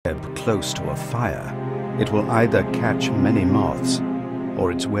close to a fire, it will either catch many moths,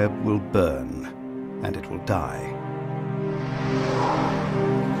 or its web will burn, and it will die.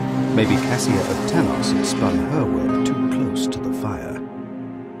 Maybe Cassia of Tenos had spun her web too close to the fire.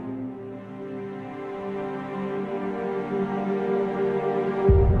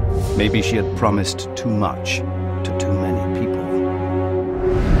 Maybe she had promised too much to too many people.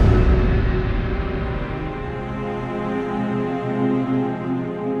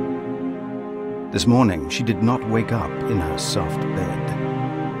 This morning, she did not wake up in her soft bed.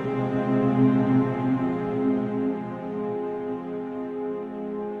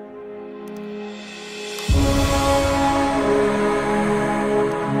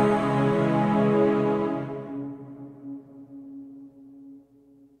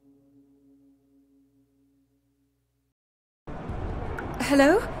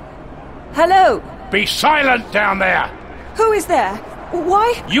 Hello? Hello? Be silent down there! Who is there?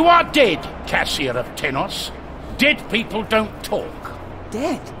 Why? You are dead, Cassia of Tenos. Dead people don't talk.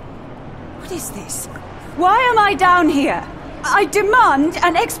 Dead? What is this? Why am I down here? I demand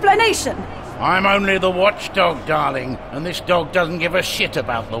an explanation. I'm only the watchdog, darling, and this dog doesn't give a shit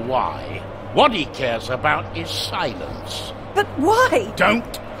about the why. What he cares about is silence. But why?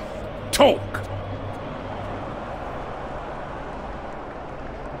 Don't talk.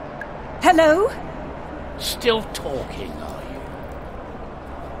 Hello? Still talking, are you?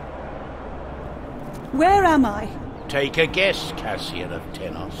 Where am I? Take a guess, Cassia of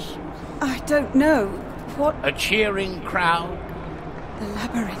Tenos. I don't know. What? A cheering crowd? The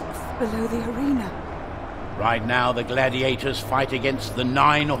labyrinth below the arena. Right now the gladiators fight against the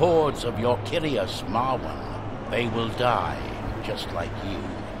 9 hordes of your Kyrios, Marwan. They will die, just like you,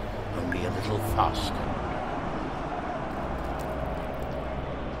 only a little faster.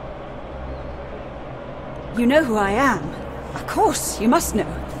 You know who I am. Of course, you must know.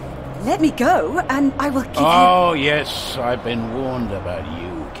 Let me go, and I will give you... Oh, yes, I've been warned about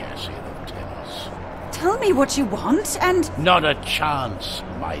you, Cassia of Tenos. Tell me what you want, and... Not a chance,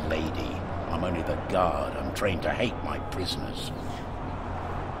 my lady. I'm only the guard. I'm trained to hate my prisoners.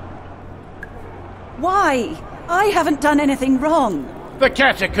 Why? I haven't done anything wrong. The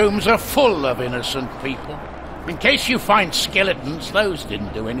catacombs are full of innocent people. In case you find skeletons, those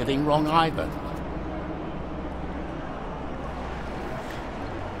didn't do anything wrong either.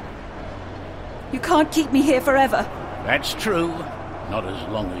 You can't keep me here forever. That's true. Not as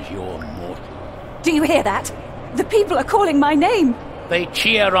long as you're mortal. Do you hear that? The people are calling my name. They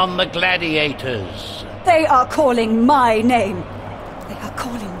cheer on the gladiators. They are calling my name. They are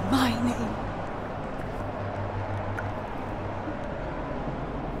calling my name.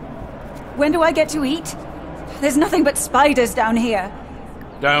 When do I get to eat? There's nothing but spiders down here.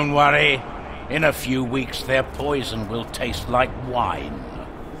 Don't worry. In a few weeks, their poison will taste like wine.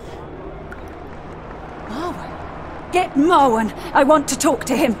 Marwan. Get Marwan. I want to talk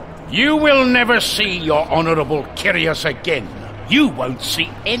to him. You will never see your honorable Kyrios again. You won't see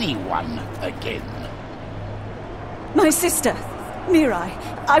anyone again. My sister, Mirai.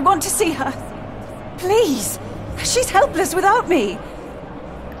 I want to see her. Please. She's helpless without me.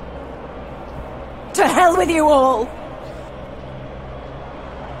 To hell with you all!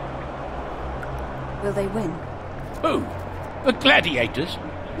 Will they win? Who? The gladiators?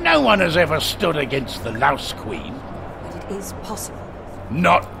 No one has ever stood against the Louse Queen. But it is possible.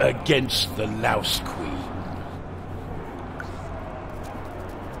 Not against the Louse Queen.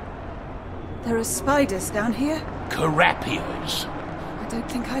 There are spiders down here. Carapiers. I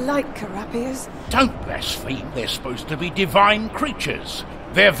don't think I like carapiers. Don't blaspheme. They're supposed to be divine creatures.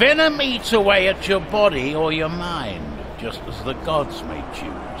 Their venom eats away at your body or your mind, just as the gods may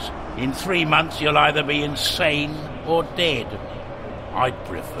choose. In 3 months, you'll either be insane or dead. I'd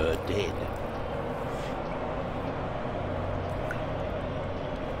prefer dead.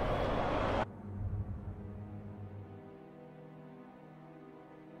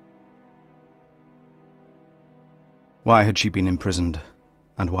 Why had she been imprisoned,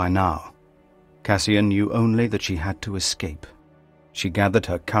 and why now? Cassia knew only that she had to escape. She gathered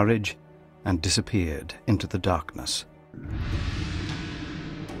her courage and disappeared into the darkness.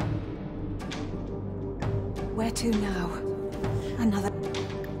 Where to now? Another...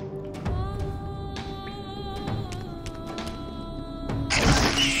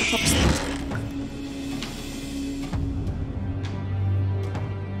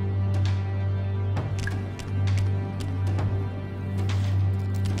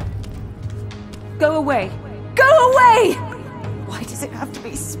 Go away! Go away! Why does it have to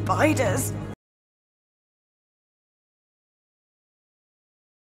be spiders?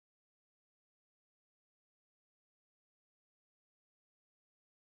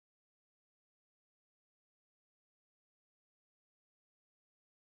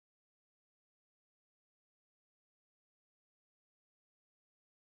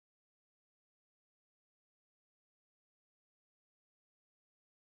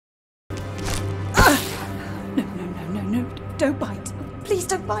 don't bite. Please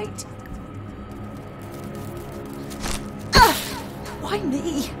don't bite. Why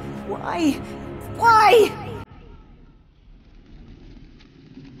me? Why? Why?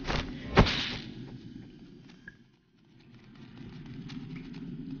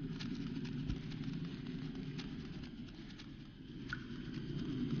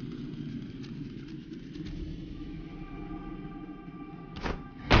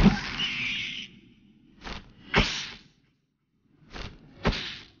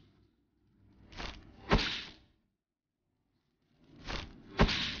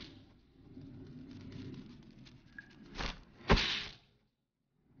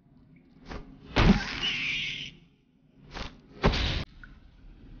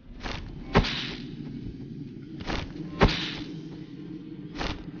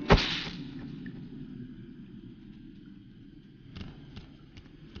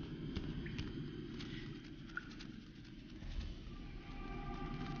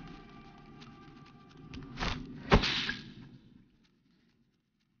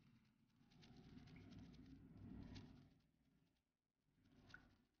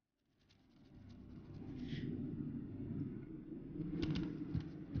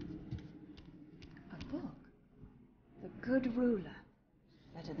 Good ruler.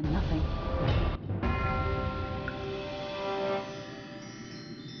 Better than nothing.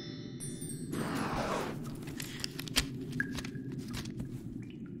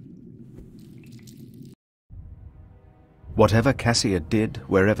 Whatever Cassia did,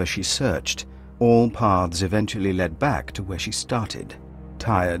 wherever she searched, all paths eventually led back to where she started.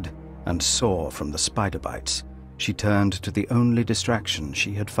 Tired and sore from the spider bites, she turned to the only distraction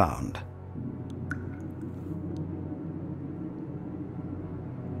she had found.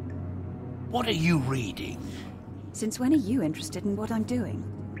 What are you reading? Since when are you interested in what I'm doing?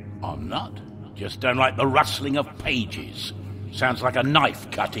 I'm not. Just don't like the rustling of pages. Sounds like a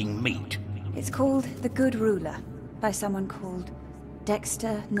knife cutting meat. It's called The Good Ruler, by someone called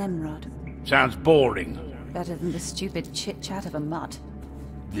Dexter Nemrod. Sounds boring. Better than the stupid chit-chat of a mutt.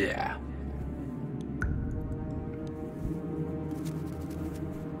 Yeah.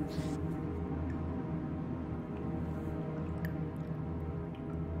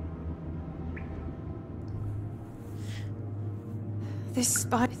 This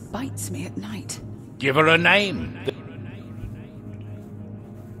spider bites me at night. Give her a name.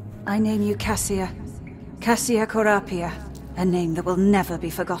 I name you Cassia. Cassia Corapia. A name that will never be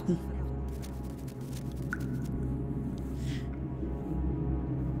forgotten.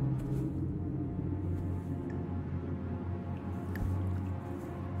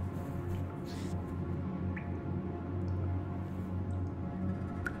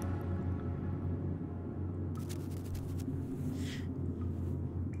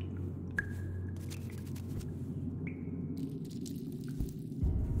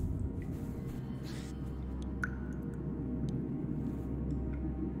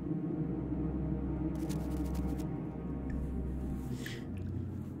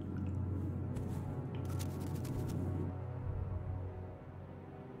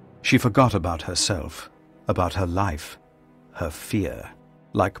 She forgot about herself, about her life, her fear.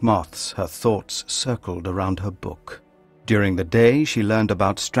 Like moths, her thoughts circled around her book. During the day, she learned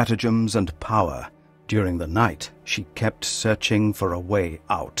about stratagems and power. During the night, she kept searching for a way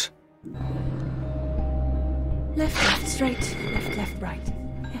out. Left, left, straight. Left, left, right.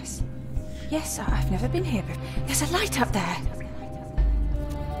 Yes. Yes, I've never been here before. There's a light up there.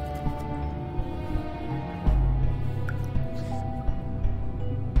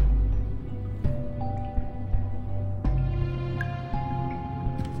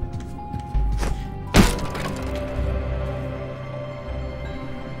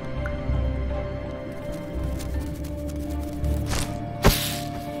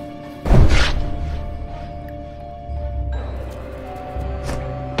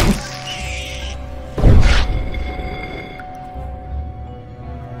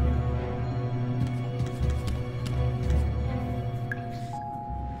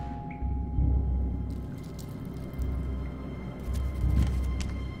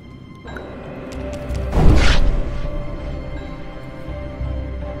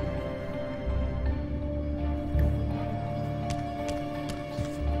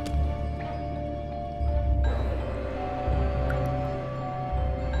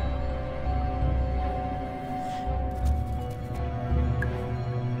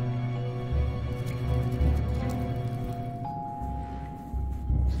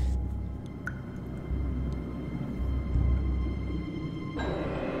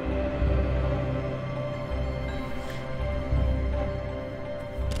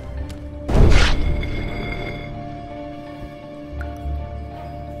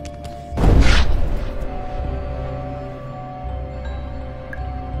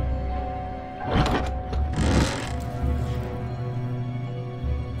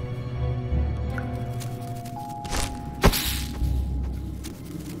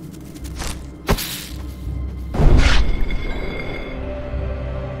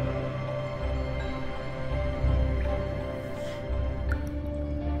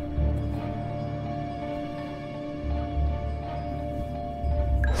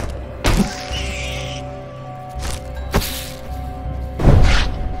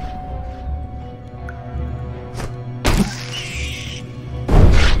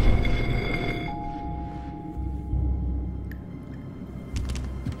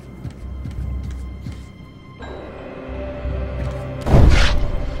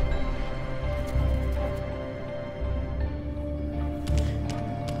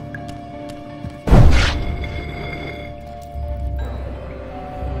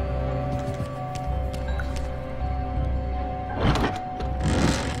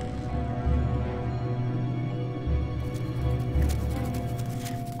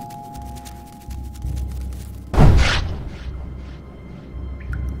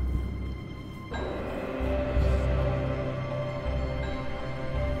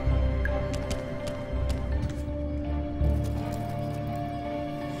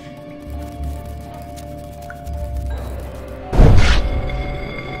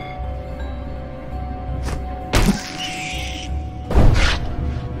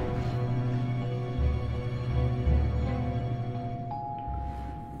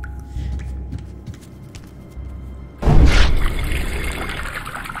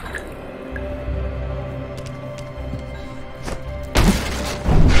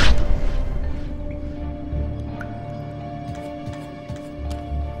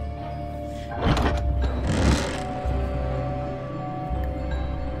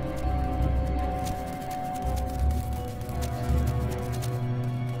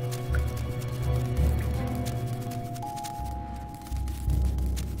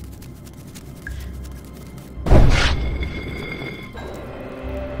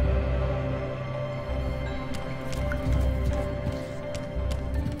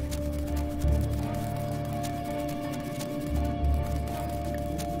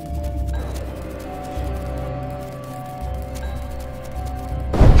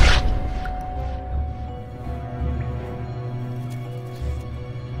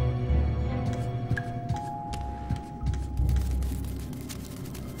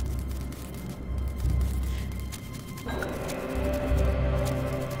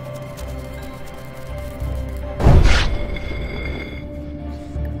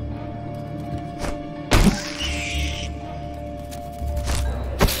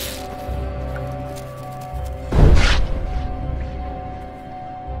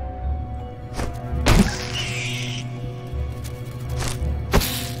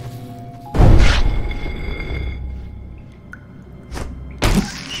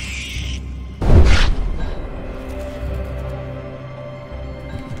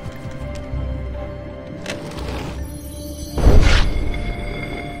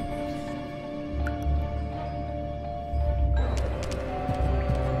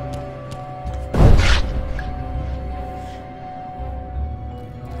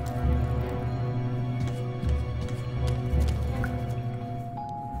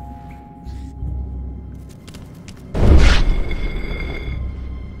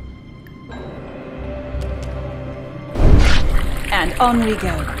 On we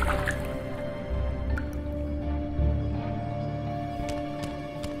go.